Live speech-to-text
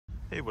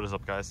Hey, what is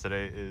up, guys?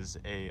 Today is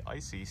a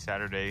icy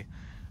Saturday.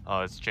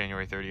 It's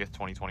January 30th,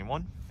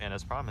 2021, and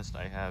as promised,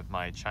 I have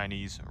my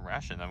Chinese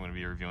ration I'm going to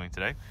be reviewing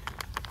today.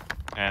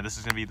 And this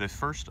is going to be the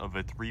first of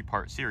a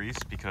three-part series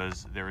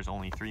because there is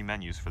only 3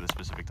 menus for this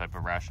specific type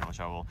of ration, which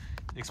I will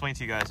explain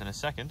to you guys in a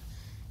second.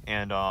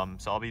 And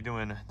so I'll be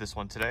doing this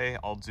one today.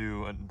 I'll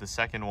do the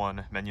second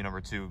one, menu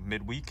number 2,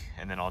 midweek,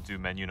 and then I'll do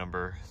menu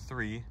number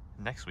 3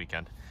 next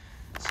weekend.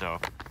 So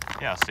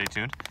yeah, stay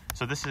tuned.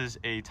 So this is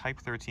a type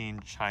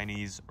 13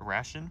 Chinese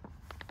ration,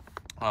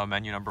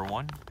 menu number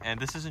 1, and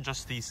this isn't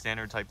just the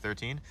standard type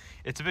 13.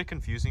 It's a bit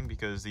confusing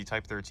because the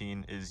type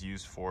 13 is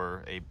used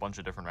for a bunch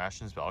of different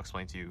rations, but I'll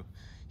explain to you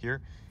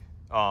here.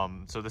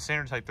 So the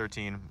standard type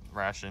 13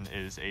 ration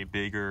is a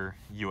bigger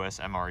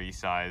US MRE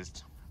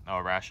sized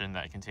ration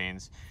that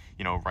contains,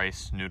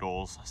 rice,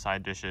 noodles,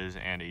 side dishes,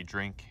 and a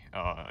drink,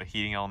 a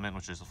heating element,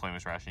 which is a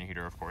flameless ration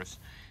heater, of course,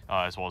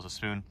 as well as a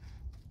spoon.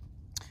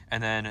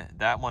 And then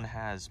that one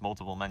has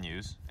multiple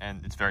menus,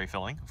 and it's very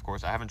filling, of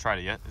course. I haven't tried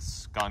it yet.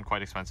 It's gone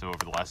quite expensive over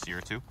the last year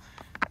or two.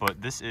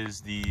 But this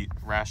is the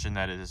ration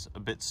that is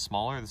a bit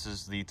smaller. This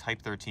is the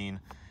Type 13,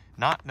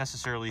 not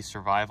necessarily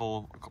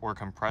survival or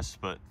compressed,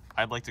 but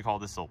I'd like to call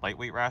this a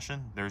lightweight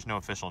ration. There's no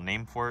official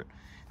name for it.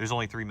 There's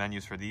only 3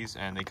 menus for these,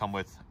 and they come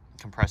with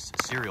compressed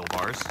cereal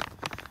bars.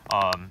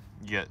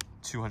 You get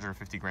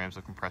 250 grams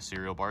of compressed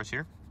cereal bars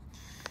here.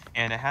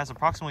 And it has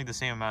approximately the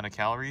same amount of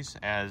calories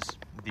as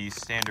the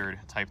standard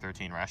type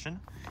 13 ration,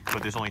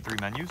 but there's only 3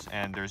 menus,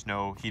 and there's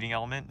no heating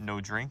element,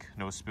 no drink,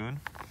 no spoon.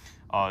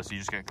 So you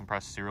just get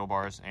compressed cereal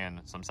bars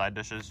and some side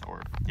dishes,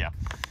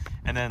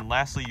 And then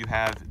lastly, you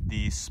have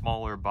the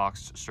smaller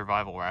boxed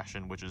survival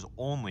ration, which is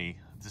only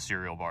the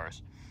cereal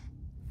bars.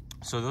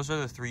 So those are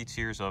the 3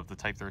 tiers of the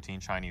type 13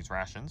 Chinese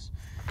rations.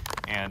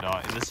 And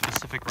in this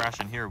specific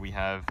ration here, we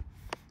have,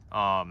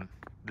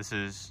 this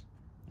is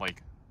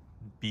like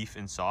beef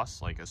and sauce,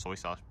 like a soy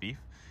sauce beef,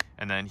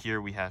 and then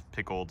here we have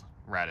pickled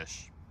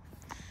radish.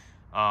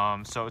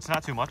 So it's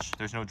not too much.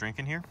 There's no drink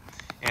in here,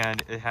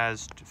 and it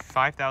has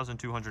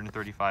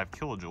 5,235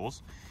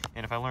 kilojoules.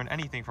 And if I learned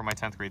anything from my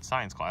 10th grade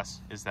science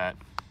class, is that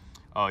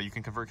you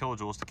can convert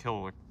kilojoules to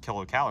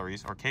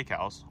kilocalories, or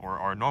kcals,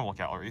 or normal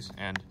calories,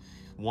 and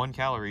 1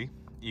 calorie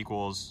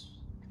equals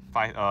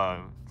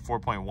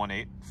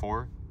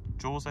 4.184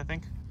 joules, I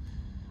think.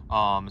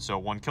 So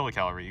 1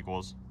 kilocalorie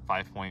equals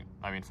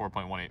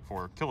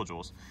 4.184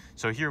 kilojoules.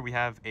 So here we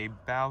have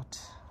about,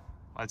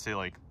 I'd say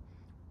like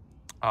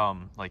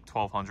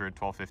 1,200,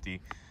 1,250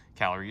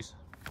 calories,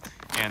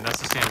 and that's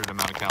the standard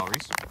amount of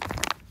calories.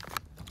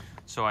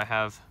 So I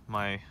have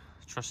my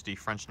trusty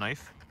French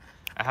knife.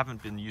 I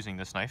haven't been using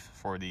this knife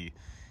for the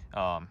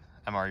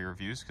MRE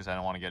reviews because I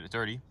don't want to get it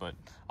dirty, but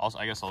also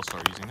I guess I'll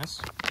start using this.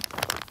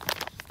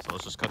 So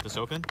let's just cut this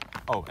open.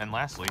 Oh, and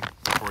lastly,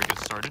 before we get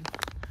started,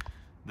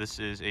 this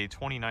is a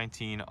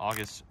 2019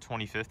 August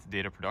 25th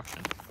data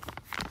production,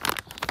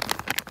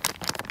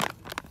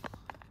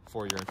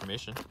 for your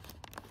information.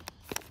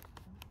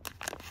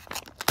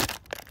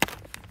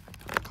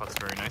 It cuts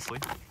very nicely.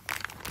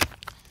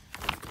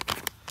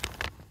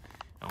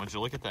 And would you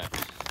look at that?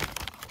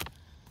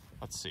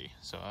 Let's see.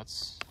 So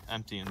that's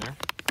empty in there.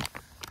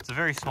 It's a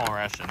very small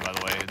ration, by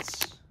the way.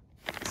 It's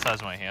the size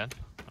of my hand.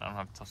 I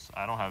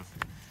don't have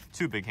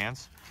 2 big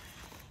hands.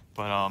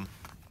 But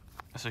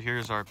so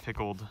here's our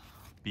pickled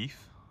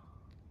beef.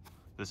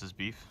 This is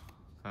beef,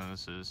 and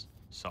this is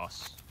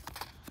sauce.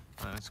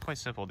 And it's quite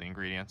simple, the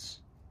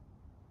ingredients.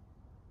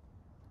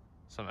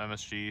 Some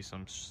MSG,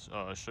 some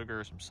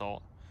sugar, some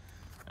salt,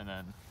 and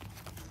then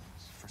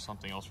for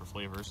something else for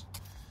flavors,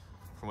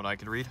 from what I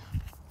could read.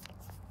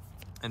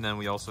 And then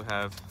we also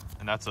have,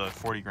 and that's a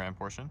 40-gram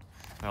portion.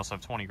 We also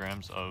have 20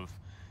 grams of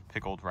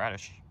pickled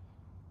radish.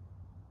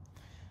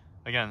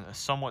 Again,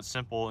 somewhat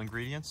simple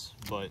ingredients,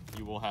 but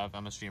you will have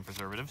MSG and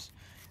preservatives.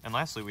 And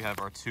lastly, we have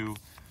our 2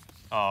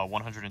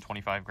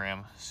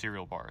 125-gram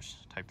cereal bars,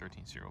 type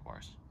 13 cereal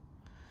bars.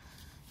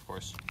 Of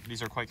course,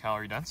 these are quite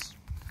calorie dense.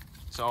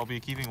 So I'll be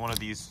keeping one of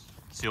these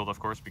sealed, of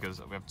course,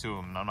 because we have 2 of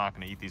them, and I'm not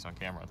going to eat these on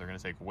camera. They're going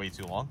to take way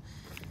too long.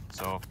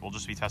 So we'll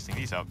just be testing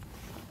these out.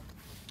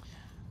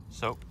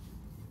 So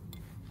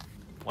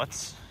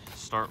let's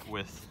start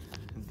with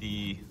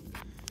the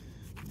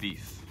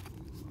beef,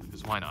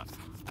 because why not?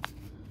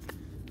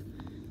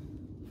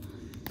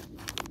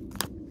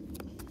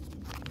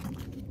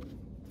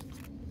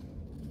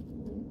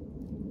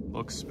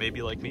 Looks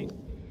maybe like meat.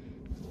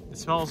 It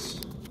smells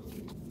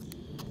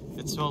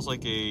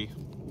like a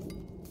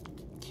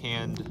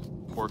canned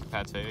pork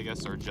pate, I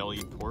guess, or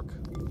jelly pork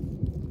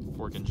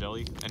and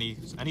jelly. Any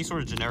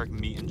sort of generic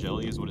meat and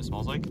jelly is what it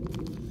smells like.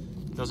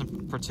 It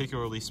doesn't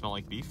particularly smell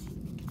like beef,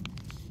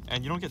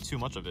 and you don't get too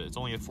much of it. It's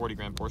only a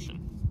 40-gram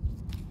portion,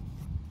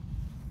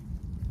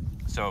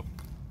 so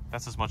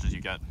that's as much as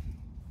you get.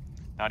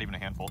 Not even a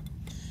handful.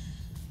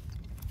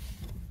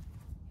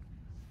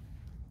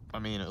 I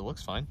mean, it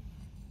looks fine.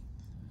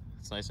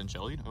 It's nice and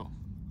jellied. Oh,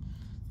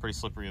 pretty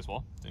slippery as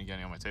well. Didn't get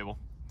any on my table.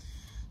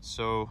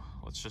 So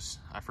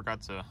I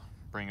forgot to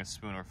bring a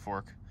spoon or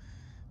fork,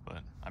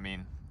 but I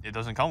mean, it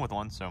doesn't come with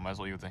one, so might as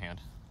well use with the hand.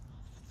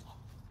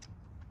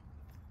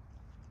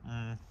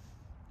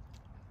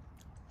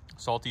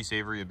 Salty,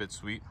 savory, a bit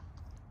sweet.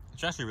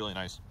 It's actually really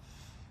nice.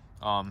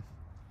 The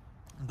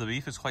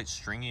beef is quite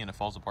stringy and it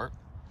falls apart.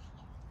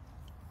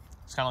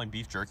 It's kind of like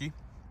beef jerky,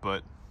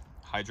 but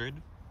hydrated.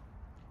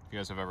 If you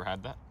guys have ever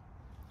had that.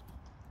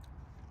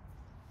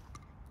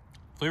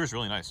 Flavor is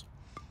really nice.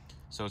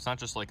 So it's not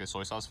just like a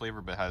soy sauce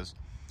flavor, but it has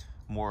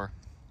more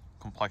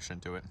complexion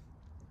to it.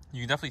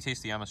 You can definitely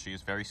taste the MSG.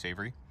 It's very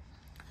savory.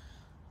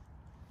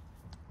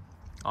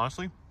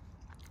 Honestly,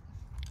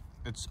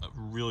 it's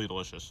really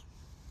delicious.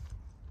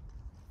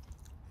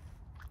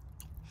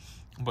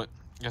 But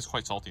it gets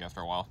quite salty after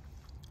a while.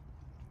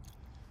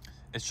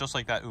 It's just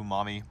like that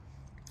umami,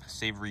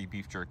 savory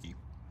beef jerky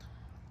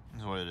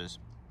is what it is.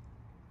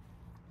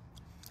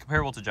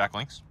 Comparable to Jack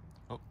Link's.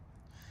 Oh.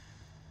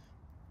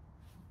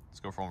 Let's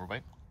go for one more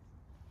bite.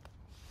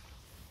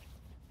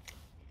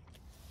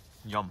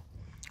 Yum.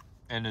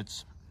 And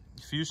it's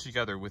fused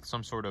together with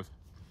some sort of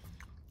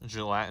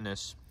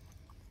gelatinous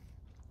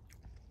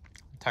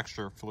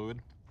texture fluid.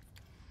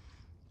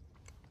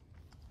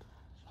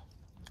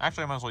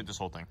 Actually, I might as well eat this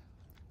whole thing.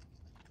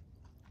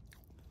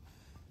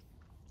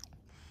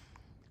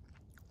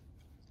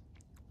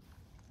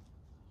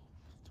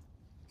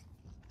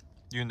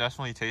 You can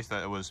definitely taste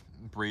that it was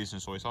braised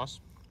in soy sauce.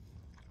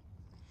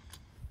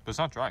 But it's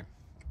not dry.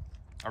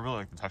 I really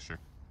like the texture.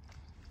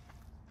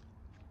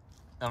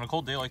 And on a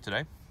cold day like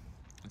today,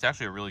 it's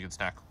actually a really good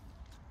snack.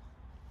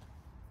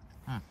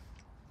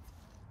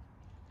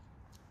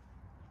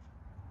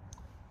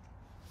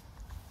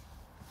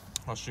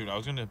 Oh shoot, I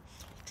was gonna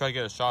try to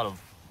get a shot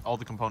of all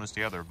the components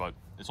together, but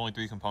it's only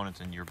 3 components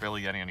and you're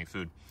barely getting any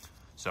food.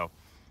 So,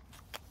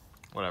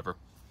 whatever.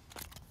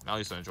 At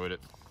least I enjoyed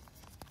it.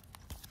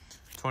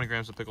 20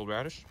 grams of pickled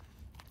radish.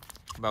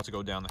 About to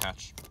go down the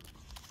hatch.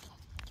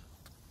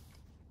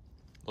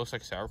 Looks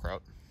like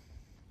sauerkraut.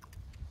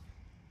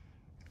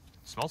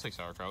 Smells like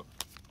sauerkraut.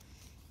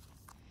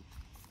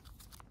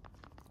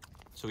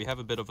 So we have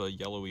a bit of a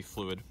yellowy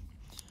fluid,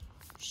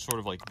 sort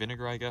of like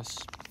vinegar, I guess,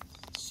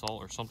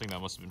 salt or something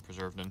that must have been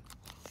preserved in.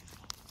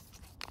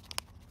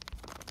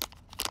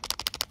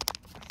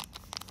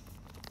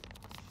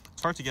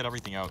 It's hard to get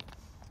everything out,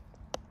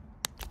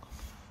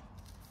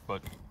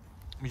 but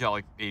we got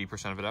like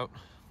 80% of it out.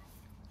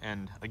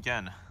 And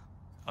again,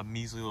 a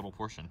measly little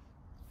portion.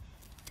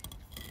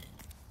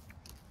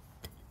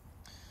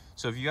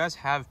 So if you guys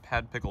have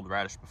had pickled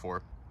radish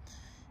before,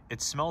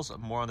 it smells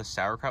more on the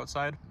sauerkraut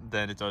side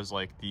than it does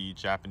like the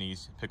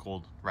Japanese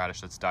pickled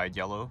radish that's dyed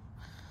yellow.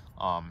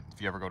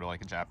 If you ever go to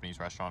like a Japanese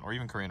restaurant or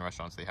even Korean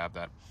restaurants, they have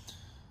that.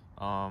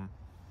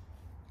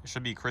 It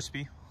should be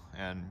crispy,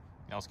 and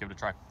yeah, let's give it a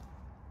try.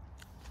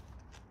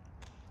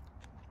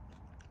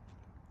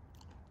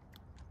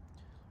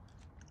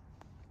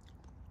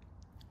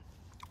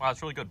 Wow,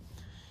 it's really good.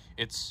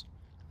 It's,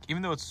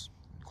 even though it's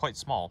quite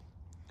small,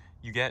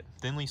 you get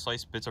thinly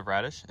sliced bits of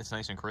radish. It's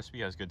nice and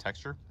crispy, has good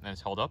texture, and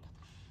it's held up.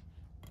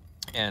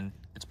 And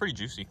it's pretty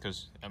juicy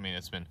because, I mean,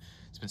 it's been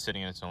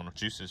sitting in its own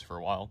juices for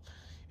a while.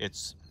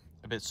 It's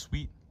a bit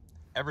sweet,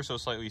 ever so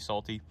slightly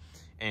salty,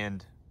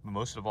 and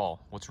most of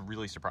all, what's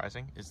really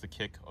surprising is the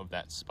kick of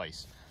that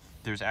spice.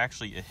 There's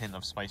actually a hint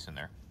of spice in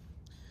there.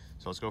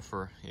 So let's go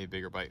for a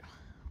bigger bite.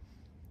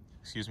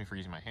 Excuse me for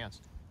using my hands.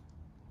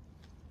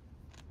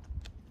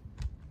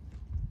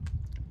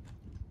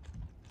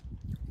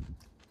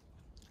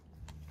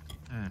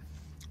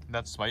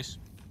 That spice,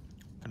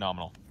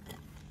 phenomenal.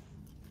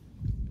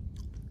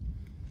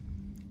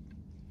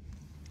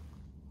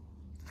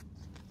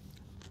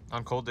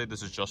 On cold day,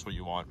 this is just what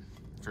you want.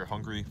 If you're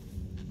hungry, you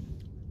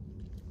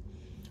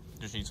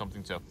just need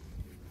something to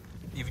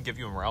even give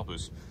you a morale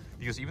boost.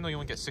 Because even though you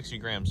only get 60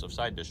 grams of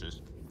side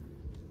dishes,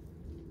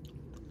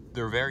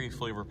 they're very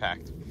flavor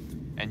packed,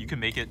 and you can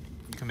make a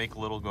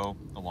little go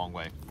a long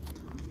way.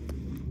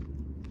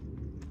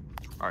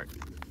 All right,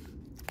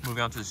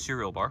 moving on to the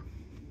cereal bar.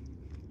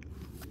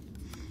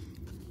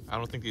 I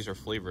don't think these are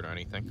flavored or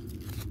anything.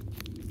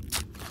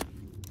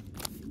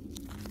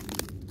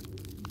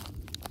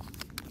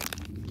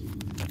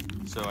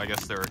 So I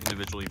guess they're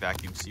individually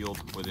vacuum sealed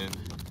within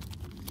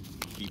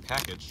the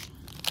package.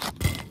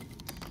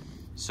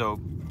 So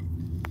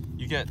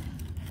you get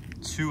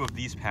 2 of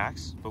these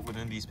packs, but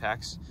within these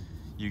packs,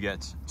 you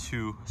get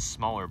 2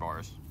 smaller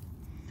bars.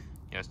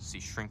 You guys can see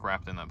shrink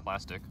wrapped in that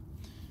plastic.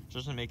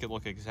 Just to make it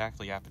look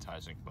exactly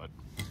appetizing, but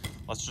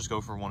let's just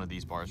go for one of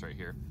these bars right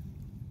here.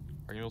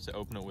 Are you able to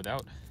open it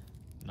without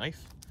a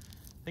knife?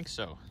 I think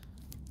so.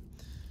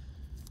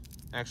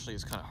 Actually,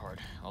 it's kind of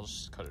hard. I'll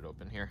just cut it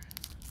open here.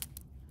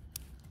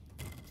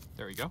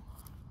 There we go.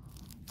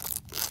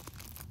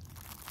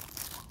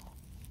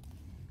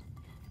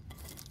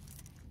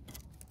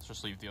 Let's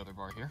just leave the other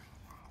bar here.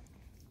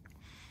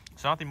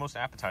 It's not the most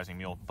appetizing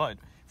meal, but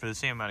for the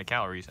same amount of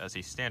calories as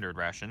a standard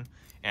ration,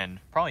 and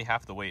probably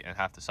half the weight and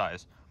half the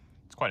size,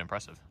 it's quite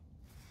impressive.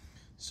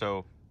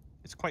 So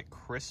it's quite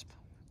crisp,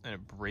 and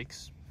it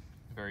breaks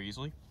very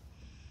easily.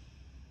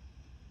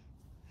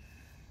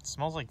 It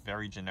smells like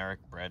very generic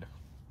bread.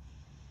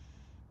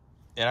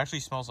 It actually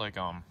smells like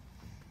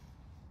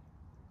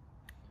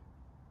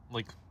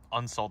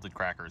unsalted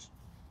crackers.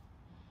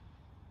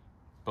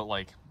 but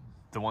like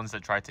the ones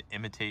that try to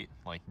imitate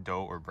like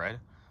dough or bread,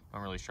 I'm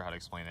not really sure how to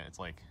explain it. It's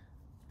like,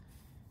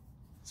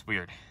 it's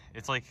weird.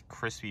 It's like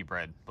crispy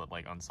bread, but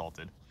like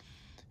unsalted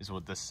is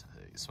what this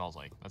smells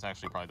like. That's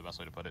actually probably the best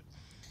way to put it.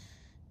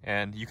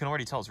 And you can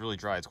already tell it's really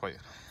dry. It's quite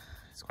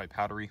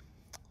powdery.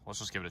 Let's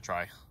just give it a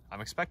try.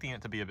 I'm expecting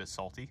it to be a bit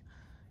salty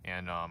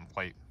and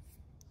quite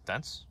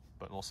dense,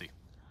 but we'll see.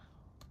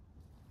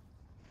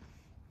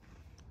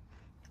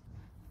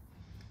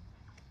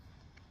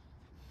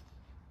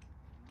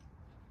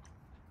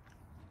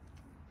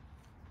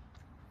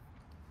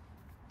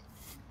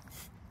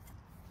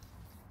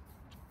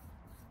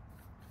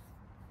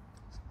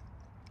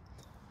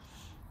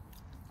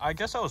 I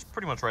guess I was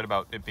pretty much right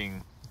about it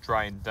being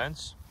dry and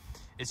dense.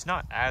 It's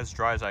not as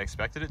dry as I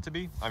expected it to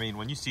be. I mean,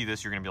 when you see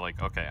this, you're gonna be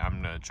like, okay,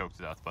 I'm gonna choke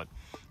to death, but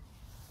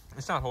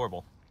it's not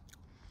horrible.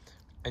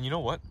 And you know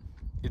what?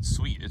 It's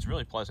sweet. It's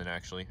really pleasant,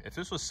 actually. If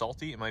this was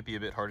salty, it might be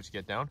a bit harder to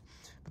get down,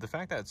 but the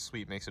fact that it's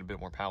sweet makes it a bit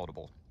more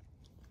palatable.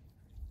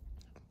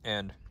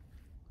 And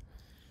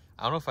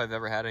I don't know if I've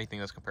ever had anything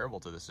that's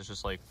comparable to this. It's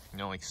just like, you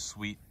know, like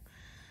sweet,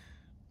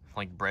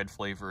 like bread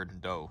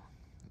flavored dough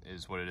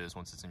is what it is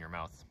once it's in your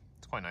mouth.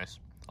 It's quite nice.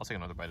 I'll take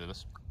another bite of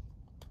this.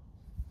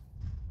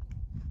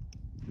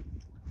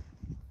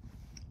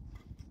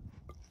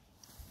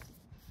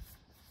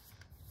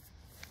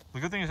 The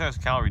good thing is that it's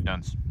calorie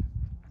dense.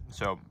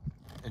 So,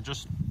 in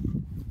just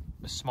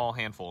a small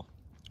handful,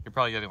 you're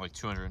probably getting like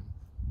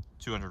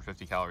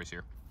 250 calories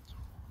here.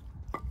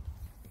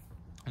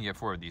 You get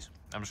 4 of these.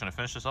 I'm just gonna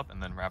finish this up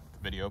and then wrap the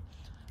video.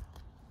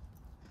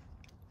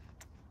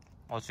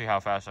 Let's see how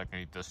fast I can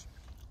eat this.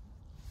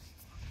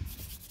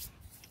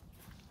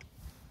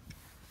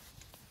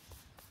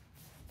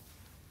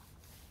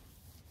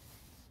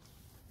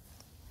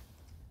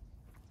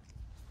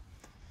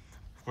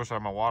 Of course, I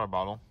have my water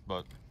bottle,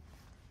 but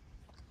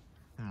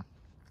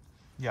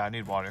yeah, I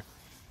need water.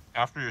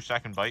 After your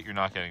second bite, you're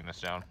not getting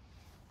this down.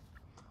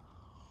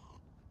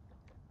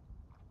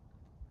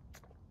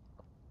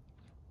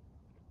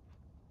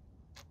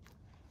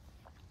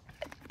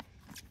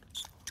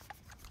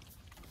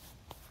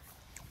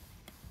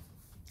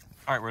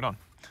 All right, we're done.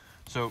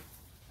 So,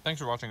 thanks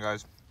for watching,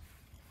 guys.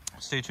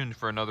 Stay tuned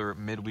for another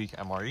midweek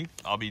MRE.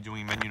 I'll be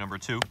doing menu number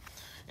 2.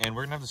 And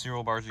we're gonna have the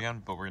cereal bars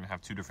again, but we're gonna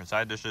have 2 different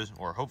side dishes,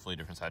 or hopefully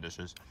different side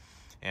dishes.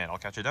 And I'll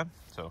catch you then.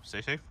 So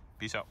stay safe.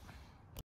 Peace out.